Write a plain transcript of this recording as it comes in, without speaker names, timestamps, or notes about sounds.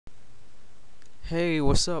Hey,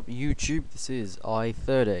 what's up YouTube? This is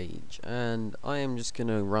Third Age, and I am just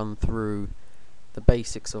gonna run through the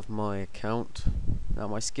basics of my account. Now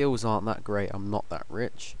my skills aren't that great, I'm not that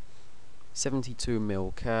rich. 72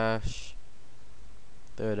 mil cash,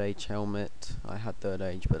 Third Age helmet. I had Third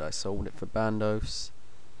Age but I sold it for Bandos.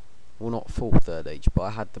 Well, not full Third Age, but I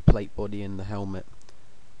had the plate body and the helmet.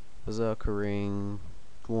 Berserker ring,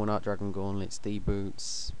 worn out dragon gauntlets, D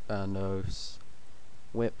boots, Bandos,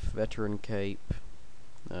 whip, veteran cape,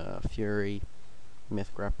 fury,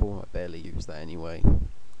 myth grapple. I barely use that anyway.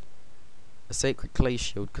 A sacred clay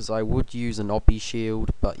shield, because I would use an obby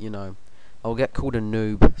shield, but you know, I'll get called a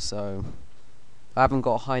noob, so I haven't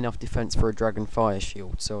got a high enough defense for a dragon fire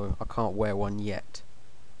shield, so I can't wear one yet.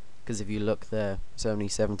 Because if you look there, it's only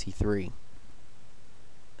 73,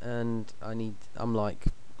 and I'm like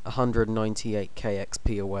 198k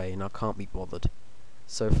XP away, and I can't be bothered.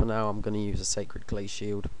 So for now, I'm gonna use a sacred clay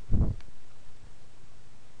shield.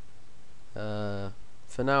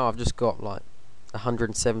 For now, I've just got like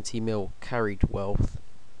 170 mil carried wealth,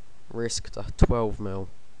 risked 12 mil.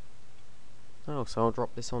 Oh, so I'll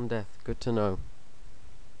drop this on death. Good to know.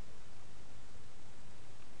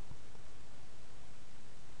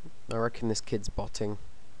 I reckon this kid's botting.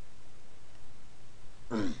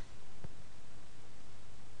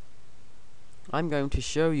 I'm going to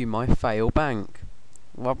show you my fail bank.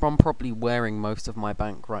 Well, I'm probably wearing most of my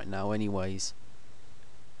bank right now anyways.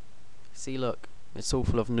 See, look, it's all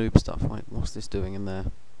full of noob stuff. Wait, what's this doing in there?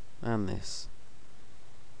 And this.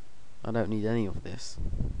 I don't need any of this.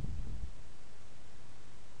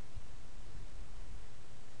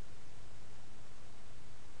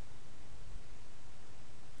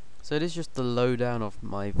 So this is just the lowdown of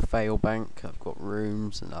my fail bank. I've got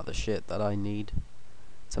rooms and other shit that I need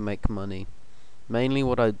to make money. Mainly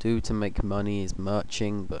what I do to make money is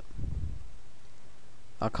merching, but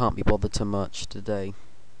I can't be bothered to merch today.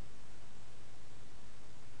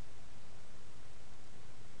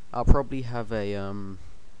 I'll probably have a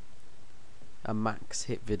max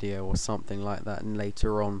hit video or something like that, and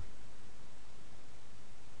later on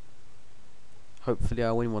hopefully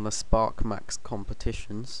I win one of Spark Max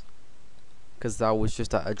competitions, because I was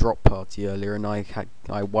just at a drop party earlier and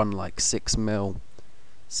I won like 6 mil.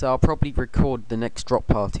 So I'll probably record the next drop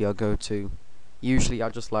party I go to. Usually I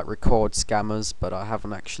just like record scammers, but I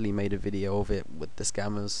haven't actually made a video of it with the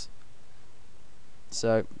scammers.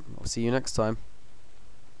 So I'll see you next time.